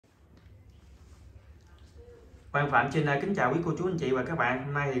Quang Phạm xin kính chào quý cô chú anh chị và các bạn.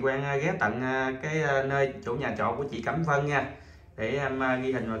 Hôm nay thì Quang ghé tận cái nơi chỗ nhà trọ của chị Cẩm Vân nha, để em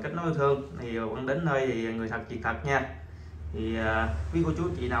ghi hình và kết nối yêu thương. Thì Quang đến nơi thì người thật việc thật nha. Thì quý cô chú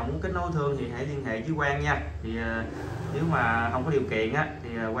anh chị nào muốn kết nối yêu thương thì hãy liên hệ với Quang nha. Thì nếu mà không có điều kiện á thì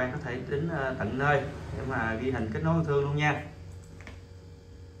Quang có thể đến tận nơi để mà ghi hình kết nối yêu thương luôn nha.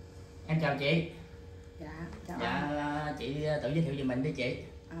 Em chào chị. Dạ, chào Dạ, anh. chị tự giới thiệu về mình đi chị.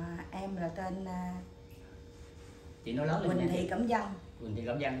 Em là tên Chị nói lớn lên Quỳnh nha. Thị Cẩm Vân. Quỳnh Thị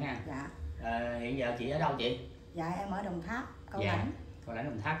Cẩm Vân ha. Dạ. Hiện giờ chị ở đâu chị? Dạ em ở Đồng Tháp, Cao Dạ, Lãnh. Cao Lãnh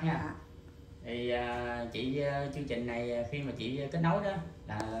Đồng Tháp ha. Dạ. Thì chị chương trình này khi mà chị kết nối đó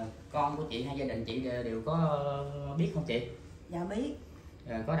là con của chị hay gia đình chị đều có biết không chị? Dạ biết.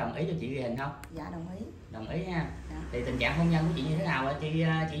 Có đồng ý cho chị ghi hình không? Dạ đồng ý. Đồng ý ha. Dạ. Thì tình trạng hôn nhân của chị như thế nào ạ chị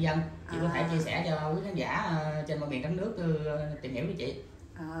Vân? Chị có thể chia sẻ cho quý khán giả trên mọi miền đất nước tìm hiểu với chị.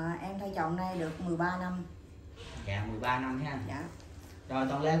 Em thay chồng nay được 13 năm. Dạ 13 năm ha. Dạ. Rồi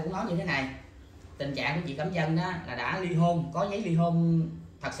Toàn Lê cũng nói như thế này, tình trạng của chị Cẩm Vân đó là đã ly hôn, có giấy ly hôn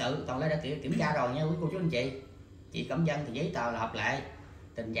thật sự. Toàn Lê đã kiểm tra rồi nha quý cô chú anh chị Cẩm Vân thì giấy tờ là hợp lệ.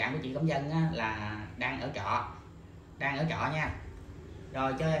 Tình trạng của chị Cẩm Vân á, là đang ở trọ nha.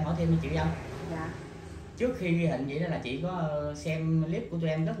 Rồi cho em hỏi thêm với chị Vân. Dạ. Trước khi ghi hình vậy đó là chị có xem clip của tụi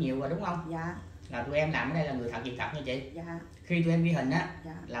em rất nhiều rồi đúng không? Dạ. Là tụi em làm ở đây là người thật việc thật nha chị. Dạ. Khi tụi em ghi hình á,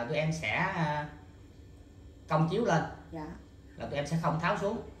 Dạ. là tụi em sẽ công chiếu lên, Dạ. là tụi em sẽ không tháo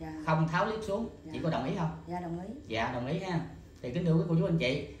xuống, Dạ. không tháo clip xuống. Dạ. Chị có đồng ý không? Dạ đồng ý. Dạ đồng ý ha. Thì kính thưa quý cô chú anh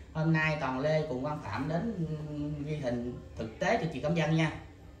chị, hôm nay Toàn Lê cùng Quang Phạm đến ghi hình thực tế cho chị Cẩm Vân nha.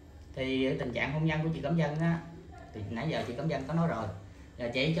 Thì tình trạng hôn nhân của chị Cẩm Vân á, thì nãy giờ chị Cẩm Vân có nói rồi. Giờ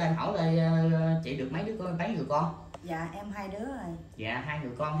chị cho em hỏi đây, chị được mấy người con? Dạ em 2 đứa rồi. Dạ 2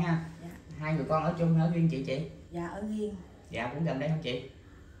 người con ha. Dạ. 2 người con ở chung ở riêng chị? Dạ ở riêng. Dạ cũng gần đây không chị?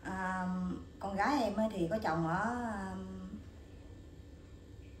 Con gái em thì có chồng ở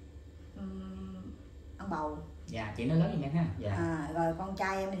Ăn Bầu. Dạ chị nói lớn như em ha. Dạ. Rồi con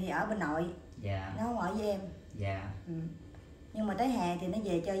trai em thì ở bên nội. Dạ. Nó không ở với em. Dạ. Nhưng mà tới hè thì nó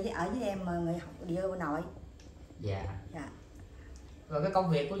về chơi ở với em mà người học đi ở bên nội. Dạ. Dạ. Rồi cái công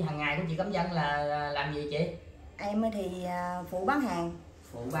việc của hàng ngày của chị Cẩm Vân là làm gì chị? Em thì phụ bán hàng.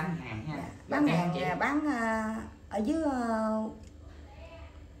 Phụ bán hàng ha. Dạ. Bán hàng chị? Bán ở dưới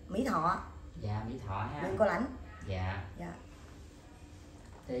Mỹ Thọ. Dạ Mỹ Thọ ha. Huyện Cao Lãnh. Dạ. Dạ.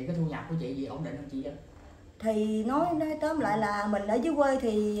 Thì cái thu nhập của chị gì ổn định không chị Vân? Thì nói tóm lại là mình ở dưới quê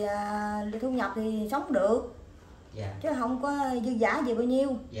thì thu nhập thì sống được. Dạ. Chứ không có dư dả gì bao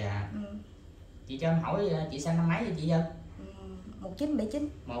nhiêu. Dạ. Chị cho em hỏi chị sinh năm mấy vậy chị Vân? 1979.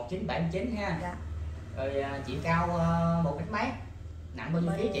 1979 ha. Dạ. Rồi chị cao 1 mét mấy? Nặng bao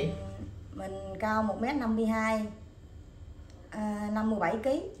nhiêu ký chị? Mình cao 1m52, 57 kg.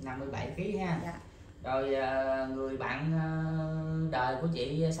 57 kg ha. Dạ. Rồi người bạn đời của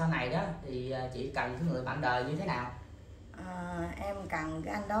chị sau này đó thì chị cần cái người bạn đời như thế nào? Em cần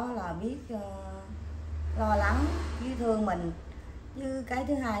cái anh đó là biết lo lắng với thương mình. Với cái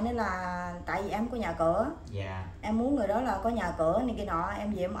thứ hai nữa là tại vì em có nhà cửa. Dạ. Em muốn người đó là có nhà cửa này kia nọ,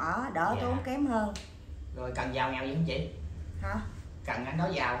 em về em ở đỡ Dạ. tốn kém hơn. Rồi cần giàu nghèo gì không chị? Hả? Cần anh đó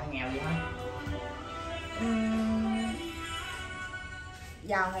giàu hay nghèo gì không?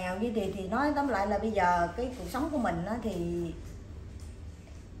 Giàu nghèo như thì nói tóm lại là bây giờ cái cuộc sống của mình á, thì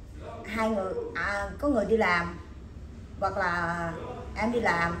hai người có người đi làm hoặc là em đi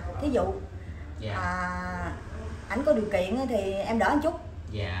làm, thí dụ Dạ. ảnh có điều kiện thì em đỡ một chút.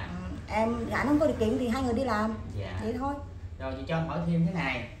 Dạ. Ảnh không có điều kiện thì hai người đi làm. Dạ. Vậy thôi. Rồi chị cho em hỏi thêm thế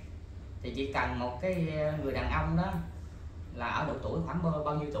này, thì chị cần một cái người đàn ông đó là ở độ tuổi khoảng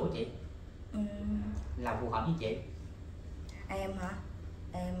bao nhiêu tuổi chị? Là phù hợp với chị? Em hả?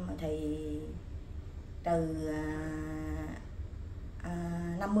 Em thì từ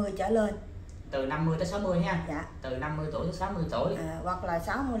 50 trở lên. Từ 50 tới 60 ha. Dạ. Từ 50 tuổi tới 60 tuổi. Hoặc là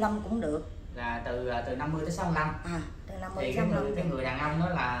 65 cũng được. Là từ 50 tới 65. Từ 50 thì tới 65. cái người đàn ông đó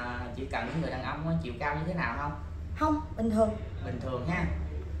là chị cần cái người đàn ông chiều cao như thế nào không? Không, bình thường. Bình thường ha.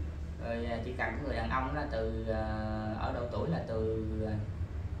 Rồi chị cần cái người đàn ông đó từ ở độ tuổi là từ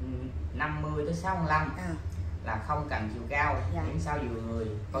 50 tới 65. Là không cần chiều cao, dạ. Miễn sao vừa người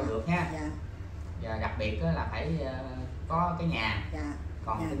coi được ha. Dạ. Và đặc biệt là phải có cái nhà. Dạ.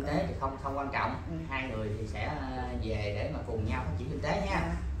 Còn dạ, kinh tế thì không quan trọng. Hai người thì sẽ về để mà cùng nhau phát triển kinh tế ha.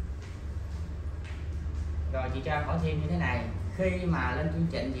 Dạ. Rồi chị cho em hỏi thêm như thế này, khi mà lên chương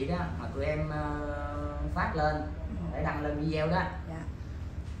trình vậy đó mà tụi em phát lên để đăng lên video đó, dạ.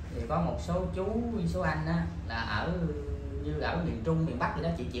 thì có một số chú số anh đó là ở như ở miền Trung miền Bắc gì đó,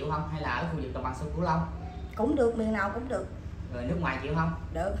 chị chịu không, hay là ở khu vực đồng bằng sông Cửu Long? Cũng được, miền nào cũng được. Rồi nước ngoài chịu không?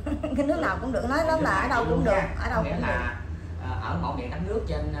 Được. Cái nước nào cũng được, nói lắm là ở đâu cũng được, ở đâu nghĩa cũng là được. ở mọi miền đất nước,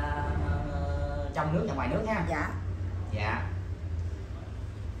 trên trong nước và ngoài nước ha. Dạ. Dạ.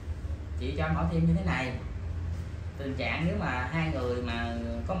 Chị cho em hỏi thêm như thế này, tình trạng nếu mà hai người mà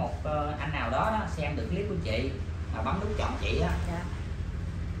có một anh nào đó, xem được clip của chị mà bấm nút chọn chị á, Dạ.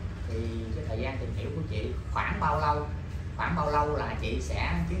 thì cái thời gian tìm hiểu của chị khoảng bao lâu là chị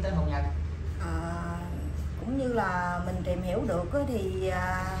sẽ tiến tới hôn nhân? Cũng như là mình tìm hiểu được thì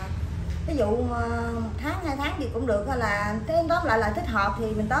ví dụ 1 tháng 2 tháng gì cũng được, hay là tới tóm lại là thích hợp thì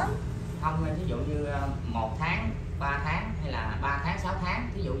mình tới. Không, ví dụ như 1 tháng 3 tháng hay là 3 tháng 6 tháng,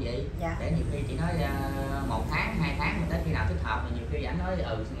 ví dụ vậy. Dạ. Để nhiều khi chị nói 1 tháng 2 tháng mà tới khi nào thích hợp, thì nhiều khi ảnh nói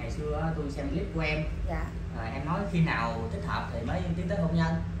ngày xưa tôi xem clip của em. Dạ. Em nói khi nào thích hợp thì mới tiến tới hôn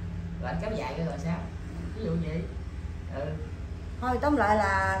nhân, rồi anh kéo dài cái rồi sao, ví dụ vậy. Thôi tóm lại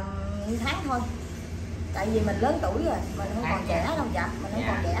là 1 tháng thôi, tại vì mình lớn tuổi rồi, mình không còn trẻ đâu. Dạ, mình không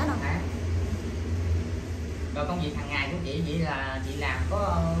còn trẻ đâu. Rồi công việc hàng ngày của chị vậy là chị làm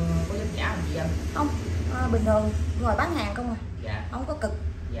có vất vả không chị Vân? Không, bình thường ngồi bán hàng không à. Dạ. Không có cực.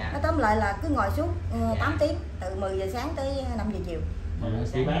 Dạ. Nó tóm lại là cứ ngồi suốt 8 tiếng, từ 10 giờ sáng tới 5 giờ chiều.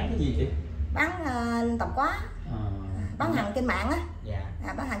 Chị bán cái gì chị? Bán tạp hóa, bán hàng trên mạng á. Dạ.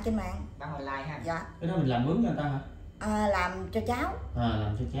 Bán hàng trên mạng. Bán online ha. Dạ. Cái đó mình làm mướn người ta hả? Làm cho cháu.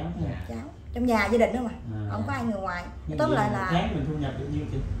 Làm cho cháu. Dạ. Cháu trong nhà gia đình đó mà, không có ai người ngoài. Tóm lại là tháng mình thu nhập được nhiêu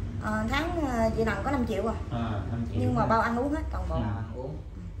chị? Tháng chị Đằng có 5 triệu à. 5 triệu. Nhưng mà bao ăn uống hết toàn bộ. Ăn uống.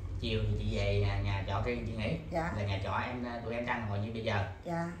 Chiều thì chị về nhà trọ riêng chị nghỉ. Dạ. Là nhà trọ tụi em đang ngồi như bây giờ.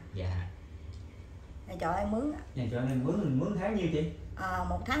 Dạ. Dạ. Nhà trọ em mướn. Nhà trọ em mướn tháng nhiêu chị?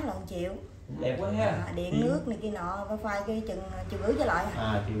 1 tháng là 1 triệu. Đẹp quá ha. Điện nước này kia nọ, wifi cái chừng gửi trở lại.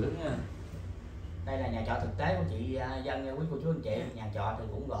 Chiều gửi nha. Đây là nhà trọ thực tế của chị Dân nha quý cô chú anh chị. Nhà trọ thì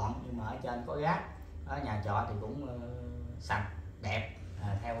cũng gọn nhưng mà ở trên có gác. Ở nhà trọ thì cũng sạch đẹp,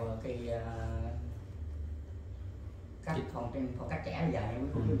 theo cái cách phong cách trẻ bây giờ nha quý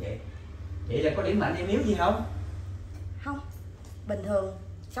cô chú anh chị. Chị là có điểm mạnh điểm yếu gì không? Không, bình thường,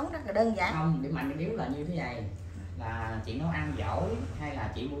 sống rất là đơn giản. Không, điểm mạnh điểm yếu là như thế này, là chị nấu ăn giỏi hay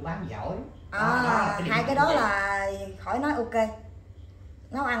là chị mua bán giỏi. Hai cái đó là khỏi nói, ok.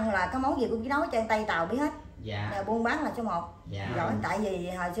 Nấu ăn là cái món gì cũng chỉ nấu trên Tây Tàu biết hết. Dạ. Buôn bán là số 1. Dạ. Giỏi, tại vì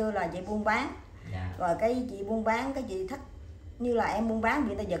hồi xưa là chị buôn bán. Dạ. Rồi cái chị buôn bán, cái chị thích như là em buôn bán bị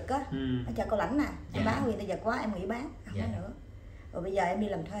người ta giật á. Nó cho cô lãnh nè, em bán bị người ta giật quá em nghỉ bán, không có nữa. Rồi bây giờ em đi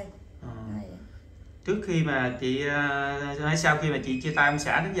làm thuê. Trước khi mà chị hay sau khi mà chị chia tay ông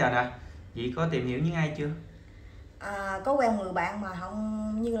xã đến giờ nè, chị có tìm hiểu những ai chưa? Có quen 10 bạn mà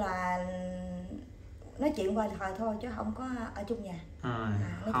không, như là nói chuyện qua thời thôi chứ không có ở chung nhà.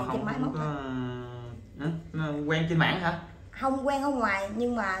 Nói chuyện trên máy móc có quen trên mạng hả? Không quen ở ngoài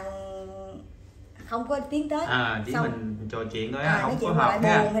nhưng mà không có tiến tới. Chỉ xong, mình trò chuyện thôi, nói không chuyện có qua hợp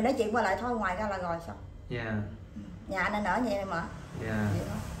lại ha. buồn thì nói chuyện qua lại thôi, ngoài ra là rồi xong. Dạ. Nhà anh ở, nhà em ở. Dạ.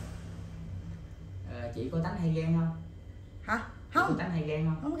 Chị có tánh hay ghen không? Hả? Không. Chị có tánh hay ghen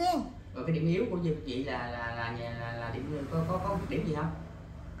không? Không ghen. Rồi cái điểm yếu của chị là điểm có điểm gì không?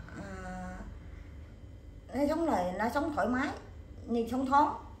 Nó sống là nó sống thoải mái, như sống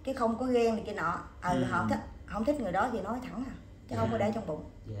thoáng, chứ không có ghen này kia nọ. Họ không thích người đó thì nói thẳng chứ không có để trong bụng.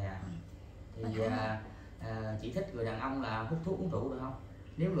 Dạ. Thì chị thích người đàn ông là hút thuốc uống rượu được không?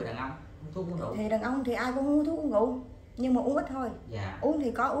 Nếu người đàn ông hút thuốc uống rượu thì đàn ông thì ai cũng hút thuốc uống rượu, nhưng mà uống ít thôi. Dạ. Uống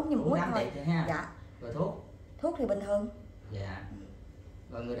thì có uống nhưng mà uống ít thôi. Ha. Dạ. Rồi thuốc thì bình thường. Dạ.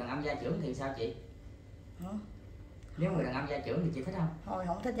 Rồi người đàn ông gia trưởng thì sao chị? Nếu người đàn ông gia trưởng thì chị thích không? Thôi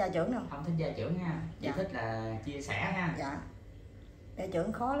không thích gia trưởng đâu. Không thích gia trưởng ha. Chị thích là chia sẻ ha. Dạ. Gia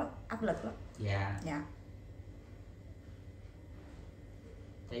trưởng khó lắm, áp lực lắm. Dạ. Dạ.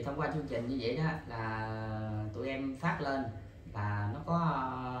 Thì thông qua chương trình như vậy đó là tụi em phát lên là nó có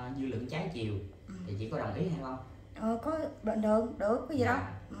dư luận trái chiều, thì chị có đồng ý hay không? Có bình thường, được, cái gì đâu.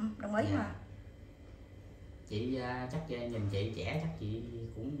 Đồng ý mà. Chị chắc nhìn chị trẻ chắc chị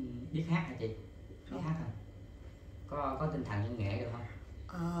cũng biết hát hả chị? Biết hát hả? Có tinh thần văn nghệ được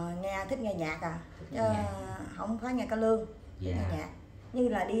không? Thích nghe nhạc à. Thích nghe nhạc. Không phải nghe ca lương. Dạ. Nghe nhạc. Như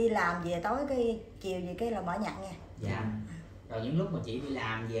là đi làm về tối cái chiều gì cái là mở nhạc nghe. Dạ. Rồi những lúc mà chị đi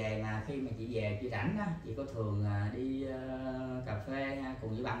làm về, mà khi mà chị về chị rảnh á, chị có thường đi cà phê cùng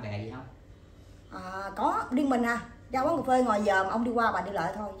với bạn bè gì không? Có, riêng mình ra quán cà phê ngồi giờ mà ông đi qua bà đi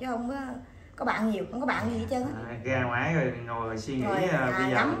lại thôi, chứ không có bạn nhiều, không có bạn gì hết trơn á. Ra ngoài rồi ngồi suy nghĩ rồi,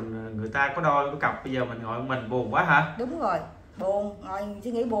 bây giờ người ta có đôi có cặp, bây giờ mình ngồi mình buồn quá hả? Đúng rồi, buồn, ngồi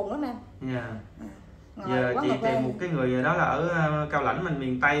suy nghĩ buồn lắm em. Dạ. Giờ chị tìm một cái người đó là ở Cao Lãnh mình,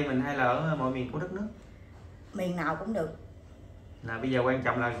 miền Tây mình, hay là ở mọi miền của đất nước? Miền nào cũng được. Là bây giờ quan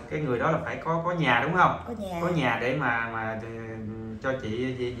trọng là cái người đó là phải có nhà đúng không? Có nhà để mà cho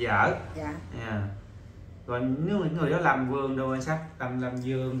chị ở. Dạ. Yeah. Rồi nếu những người đó làm vườn rồi sao? Làm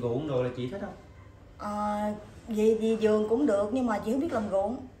vườn ruộng rồi là chị thích không? Vì vườn cũng được nhưng mà chị không biết làm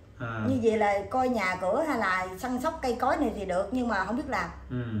ruộng. Như vậy là coi nhà cửa hay là săn sóc cây cối này thì được nhưng mà không biết làm.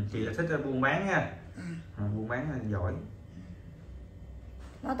 Chị là thích buôn bán nha. Buôn bán là giỏi.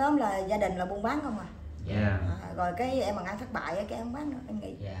 Nói tóm là gia đình là buôn bán không à. Yeah. Rồi cái em mà ăn thất bại cái em không bán nữa em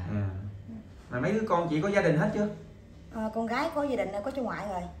nghĩ. Yeah. Mà mấy đứa con chị có gia đình hết chưa? Con gái có gia đình có cháu ngoại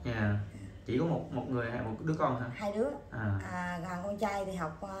rồi. Yeah. Chỉ có một người hay một đứa con hả? 2 đứa. Thằng con trai thì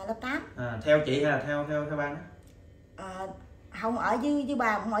học lớp 8. Theo chị hay là theo ba đó? Không ở với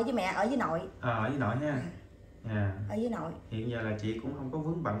ba, không ở với mẹ, ở với nội. Ở với nội ha. Ở với nội. Hiện giờ là chị cũng không có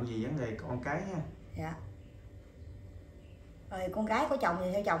vướng bận gì vấn đề con cái ha. Dạ. Rồi con gái có chồng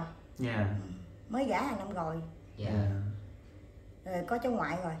thì theo chồng. Dạ. Mới gả 2 năm rồi. Dạ. Rồi có cháu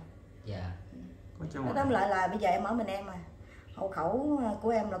ngoại rồi. Dạ. Có cháu ngoại. Tóm lại là bây giờ em ở mình em mà. Hộ khẩu của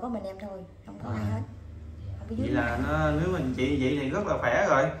em là có mình em thôi, không có ai hết. Vậy là nếu mình chị vậy thì rất là khỏe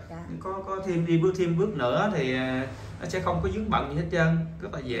rồi. Dạ. Có thêm bước nữa thì nó sẽ không có vướng bận gì hết trơn,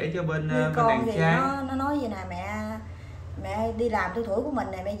 rất là dễ cho bên đàn trai. Nó nói vậy nè, mẹ đi làm tuổi của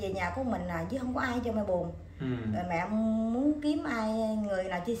mình này, mẹ về nhà của mình là chứ không có ai cho mẹ buồn. Rồi mẹ muốn kiếm người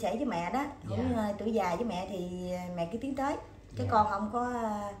nào chia sẻ với mẹ đó, cũng tuổi già với mẹ thì mẹ cứ tiến tới, chứ con không có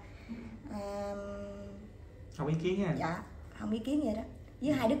không ý kiến nha. Dạ, không ý kiến vậy đó.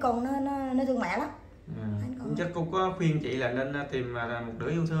 Với 2 đứa con nó thương mẹ lắm. Chắc cô có khuyên chị là nên tìm một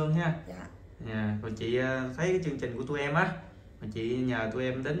nửa yêu thương ha. Dạ. Rồi chị thấy cái chương trình của tụi em á, mà chị nhờ tụi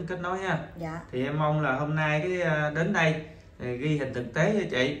em đến kết nối ha. Dạ. Thì em mong là hôm nay đến đây thì ghi hình thực tế cho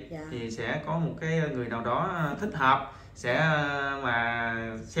chị. Dạ. Thì sẽ có một cái người nào đó thích hợp sẽ mà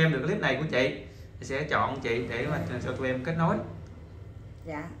xem được clip này của chị thì sẽ chọn chị để mà cho tụi em kết nối.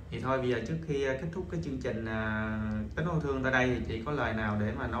 Dạ. Thì thôi bây giờ trước khi kết thúc cái chương trình kết nối thương tại đây thì chị có lời nào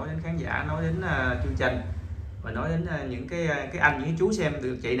để mà nói đến khán giả, nói đến chương trình và nói đến những cái anh những cái chú xem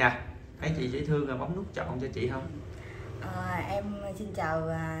được chị nè, thấy chị dễ thương là bấm nút chọn cho chị không? Em xin chào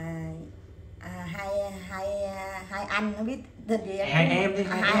hai anh, không biết tên gì hai em đi,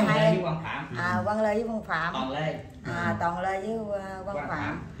 hai em với Quang Phạm. Quang Lê với Quang Phạm. Toàn Lê. Toàn Lê với Quang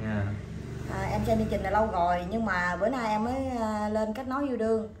Phạm. Yeah. Em xem chương trình là lâu rồi nhưng mà bữa nay em mới lên kết nối yêu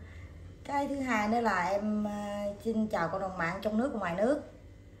đương. Cái thứ hai nữa là em xin chào cộng đồng mạng trong nước và ngoài nước.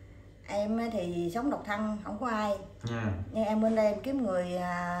 Em thì sống độc thân, không có ai. Nhưng em bên đây em kiếm người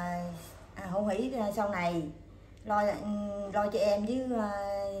hữu hỷ sau này lo cho em với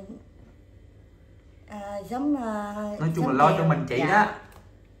sớm nói chung là lo cho mình chị. Dạ. Đó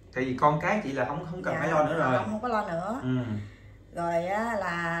tại vì con cái chị là không cần phải lo nữa rồi. Không có lo nữa. Rồi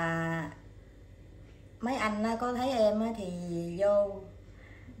là mấy anh có thấy em thì vô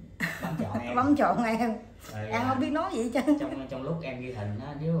bấm chọn em. Rồi, em không biết nói gì chứ. Trong lúc em ghi hình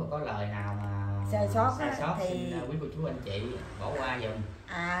á, nếu có lời nào mà sai sót thì xin quý cô chú anh chị bỏ qua giùm.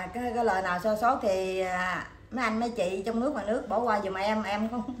 Cái lời nào sai sót thì mấy anh mấy chị trong nước và nước bỏ qua giùm em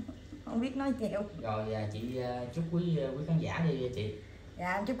không biết nói nhiều. Rồi chị chúc quý khán giả đi chị.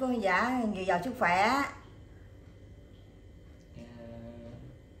 Dạ chúc quý khán giả nhiều giàu sức khỏe,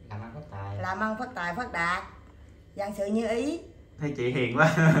 làm ăn phát tài, phát đạt, vạn sự như ý. Thấy chị hiền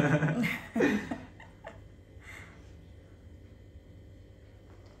quá.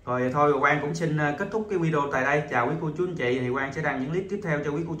 Rồi thôi Quang cũng xin kết thúc cái video tại đây. Chào quý cô chú anh chị. Thì Quang sẽ đăng những clip tiếp theo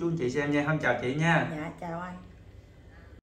cho quý cô chú anh chị xem nha. Chào chị nha. Dạ chào anh.